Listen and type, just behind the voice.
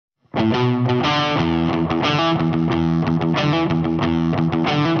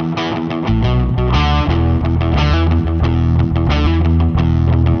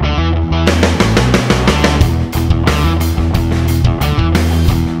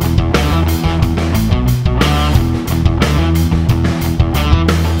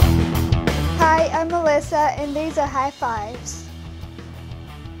high fives.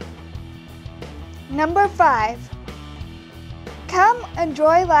 Number 5. Come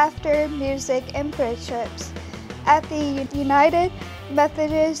enjoy laughter, music, and friendships at the United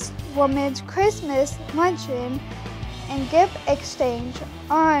Methodist Women's Christmas Luncheon and Gift Exchange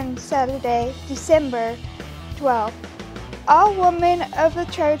on Saturday, December 12th. All women of the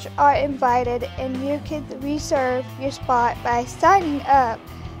church are invited, and you can reserve your spot by signing up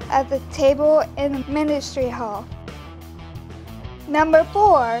at the table in the ministry hall. Number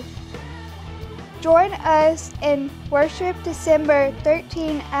 4. Join us in worship December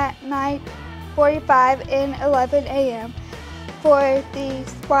 13 at 9:45 and 11 a.m. for the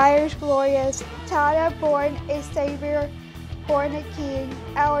Squire's Glorious Tada Born a Savior, Born a King.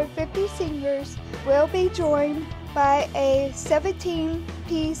 Our 50 singers will be joined by a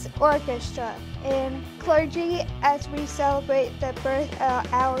 17-piece orchestra and clergy as we celebrate the birth of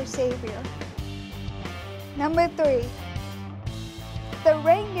our Savior. Number 3. The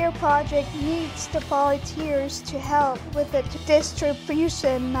Reindeer Project needs the volunteers to help with the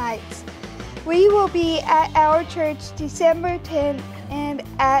distribution nights. We will be at our church December 10th and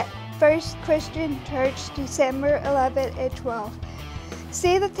at First Christian Church December 11th and 12th.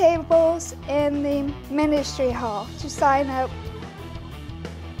 See the tables in the ministry hall to sign up.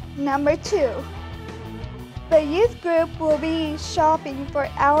 Number 2. The youth group will be shopping for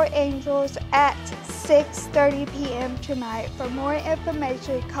our angels at 6:30 p.m. tonight. For more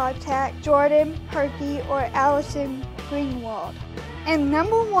information, contact Jordan Perky or Allison Greenwald. And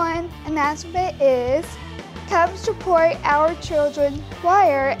number 1 announcement is, come support our children's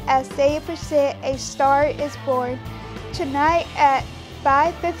choir as they present A Star is Born tonight at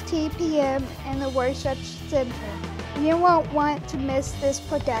 5:15 p.m. in the worship center. You won't want to miss this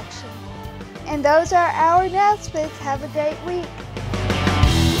production. And those are our announcements. Have a great week.